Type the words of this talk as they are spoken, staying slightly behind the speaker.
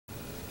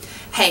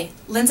Hey,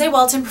 Lindsay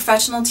Walton,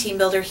 professional team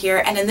builder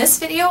here, and in this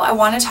video I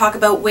want to talk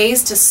about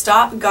ways to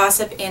stop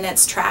gossip in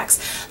its tracks.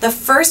 The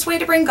first way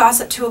to bring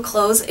gossip to a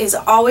close is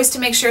always to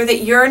make sure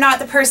that you're not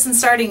the person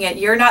starting it,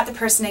 you're not the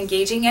person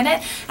engaging in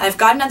it. And I've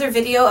got another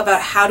video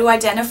about how to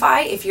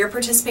identify if you're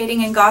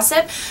participating in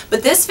gossip,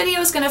 but this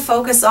video is going to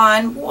focus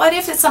on what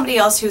if it's somebody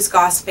else who's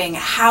gossiping?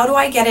 How do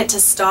I get it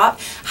to stop?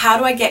 How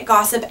do I get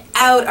gossip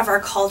out of our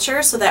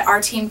culture so that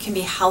our team can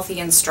be healthy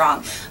and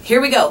strong? Here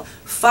we go.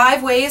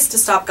 5 ways to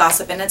stop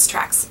gossip in its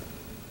tracks.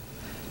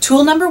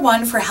 Tool number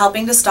 1 for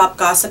helping to stop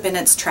gossip in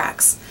its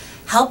tracks.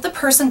 Help the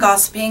person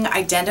gossiping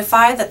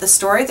identify that the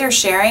story they're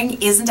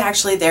sharing isn't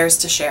actually theirs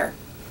to share.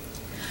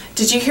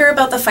 Did you hear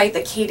about the fight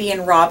that Katie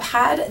and Rob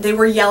had? They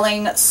were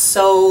yelling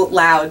so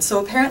loud. So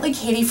apparently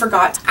Katie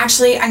forgot.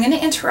 Actually, I'm going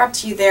to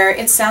interrupt you there.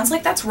 It sounds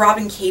like that's Rob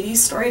and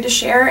Katie's story to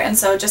share, and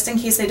so just in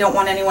case they don't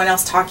want anyone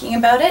else talking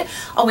about it,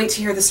 I'll wait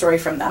to hear the story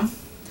from them.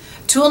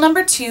 Tool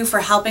number 2 for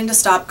helping to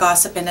stop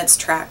gossip in its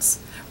tracks.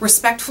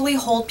 Respectfully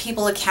hold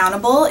people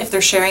accountable if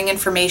they're sharing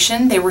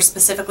information they were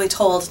specifically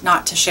told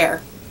not to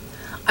share.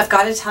 I've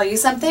got to tell you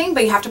something,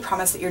 but you have to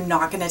promise that you're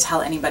not going to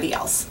tell anybody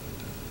else.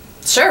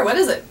 Sure, what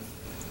is it?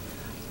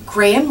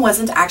 Graham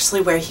wasn't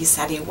actually where he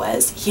said he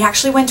was. He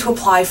actually went to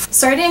apply.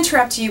 Sorry to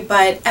interrupt you,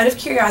 but out of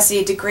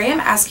curiosity, did Graham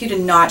ask you to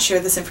not share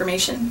this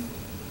information?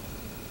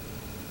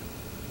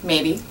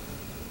 Maybe.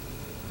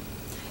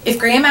 If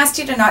Graham asked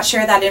you to not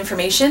share that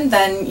information,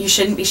 then you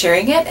shouldn't be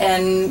sharing it,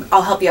 and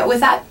I'll help you out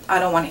with that. I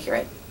don't want to hear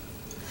it.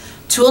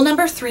 Tool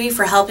number 3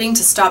 for helping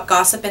to stop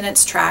gossip in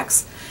its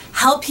tracks.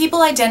 Help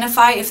people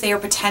identify if they are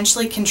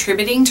potentially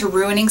contributing to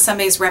ruining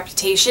somebody's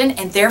reputation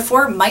and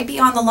therefore might be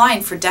on the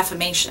line for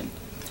defamation.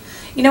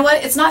 You know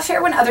what? It's not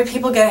fair when other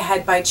people get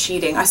ahead by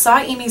cheating. I saw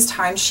Amy's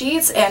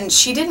timesheets and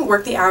she didn't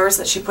work the hours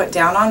that she put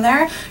down on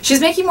there.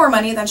 She's making more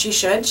money than she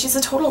should. She's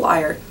a total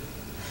liar.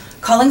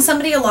 Calling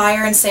somebody a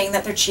liar and saying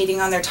that they're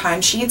cheating on their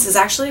timesheets is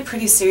actually a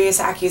pretty serious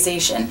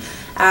accusation.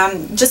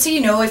 Just so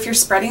you know, if you're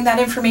spreading that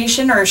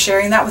information or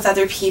sharing that with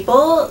other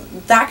people,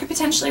 that could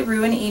potentially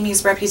ruin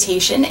Amy's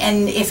reputation,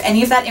 and if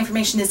any of that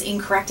information is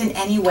incorrect in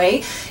any way,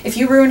 if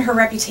you ruin her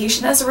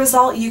reputation as a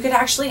result, you could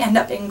actually end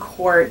up in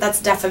court.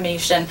 That's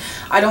defamation.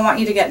 I don't want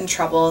you to get in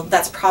trouble.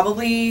 That's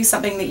probably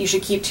something that you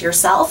should keep to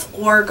yourself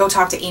or go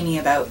talk to Amy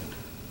about.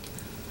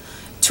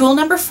 Tool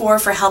number 4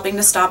 for helping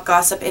to stop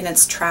gossip in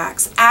its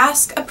tracks.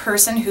 Ask a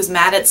person who's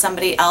mad at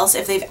somebody else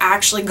if they've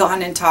actually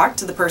gone and talked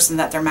to the person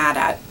that they're mad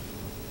at.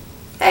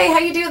 Hey, how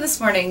you doing this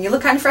morning? You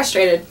look kind of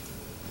frustrated.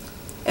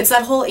 It's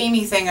that whole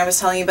Amy thing I was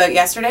telling you about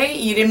yesterday.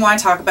 You didn't want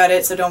to talk about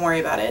it, so don't worry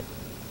about it.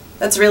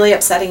 That's really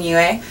upsetting you,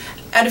 eh?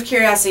 Out of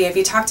curiosity, have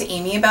you talked to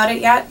Amy about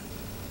it yet?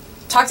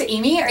 Talk to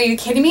Amy? Are you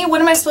kidding me?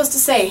 What am I supposed to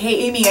say?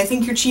 Hey Amy, I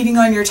think you're cheating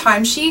on your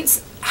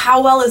timesheets.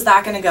 How well is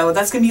that going to go?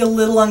 That's going to be a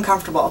little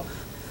uncomfortable.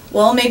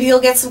 Well, maybe you'll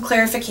get some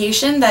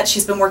clarification that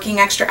she's been working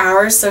extra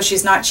hours so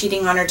she's not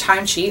cheating on her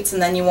timesheets,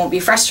 and then you won't be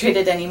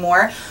frustrated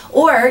anymore.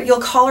 Or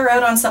you'll call her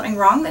out on something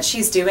wrong that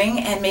she's doing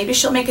and maybe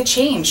she'll make a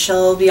change.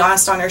 She'll be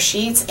honest on her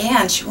sheets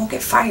and she won't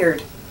get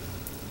fired.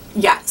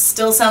 Yeah,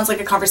 still sounds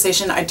like a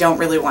conversation I don't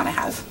really want to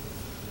have.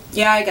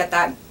 Yeah, I get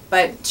that.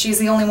 But she's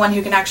the only one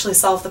who can actually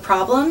solve the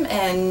problem,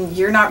 and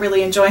you're not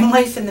really enjoying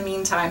life in the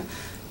meantime.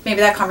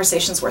 Maybe that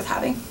conversation's worth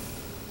having.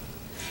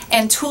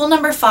 And tool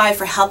number 5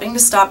 for helping to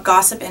stop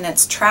gossip in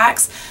its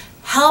tracks.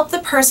 Help the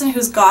person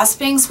who's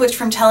gossiping switch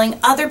from telling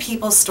other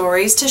people's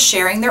stories to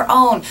sharing their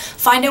own.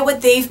 Find out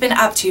what they've been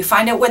up to.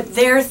 Find out what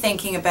they're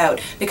thinking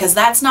about. Because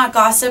that's not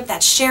gossip,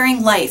 that's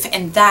sharing life,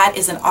 and that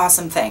is an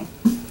awesome thing.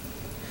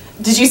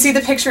 Did you see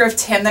the picture of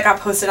Tim that got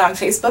posted on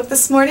Facebook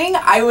this morning?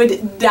 I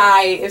would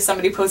die if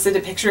somebody posted a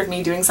picture of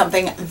me doing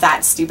something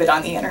that stupid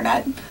on the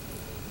internet.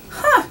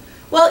 Huh.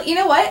 Well, you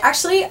know what?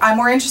 Actually, I'm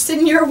more interested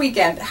in your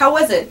weekend. How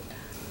was it?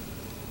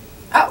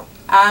 Oh,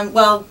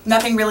 well,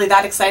 nothing really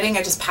that exciting.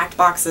 I just packed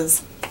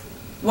boxes.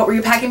 What were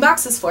you packing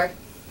boxes for?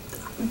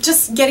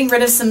 Just getting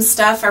rid of some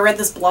stuff. I read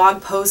this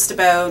blog post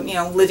about,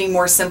 living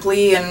more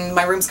simply, and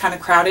my room's kind of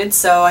crowded,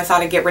 so I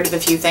thought I'd get rid of a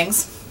few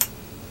things.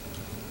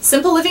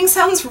 Simple living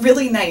sounds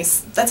really nice.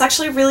 That's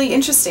actually really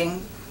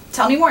interesting.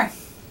 Tell me more.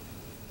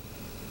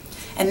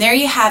 And there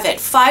you have it,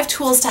 5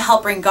 tools to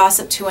help bring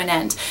gossip to an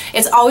end.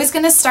 It's always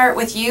going to start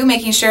with you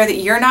making sure that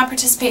you're not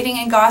participating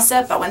in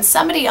gossip, but when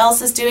somebody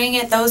else is doing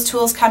it, those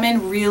tools come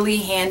in really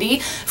handy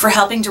for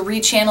helping to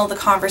rechannel the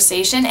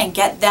conversation and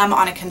get them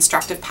on a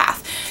constructive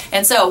path.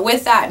 And so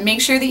with that,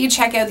 make sure that you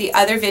check out the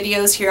other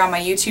videos here on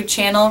my YouTube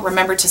channel.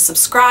 Remember to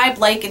subscribe,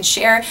 like, and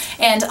share,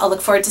 and I'll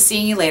look forward to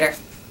seeing you later.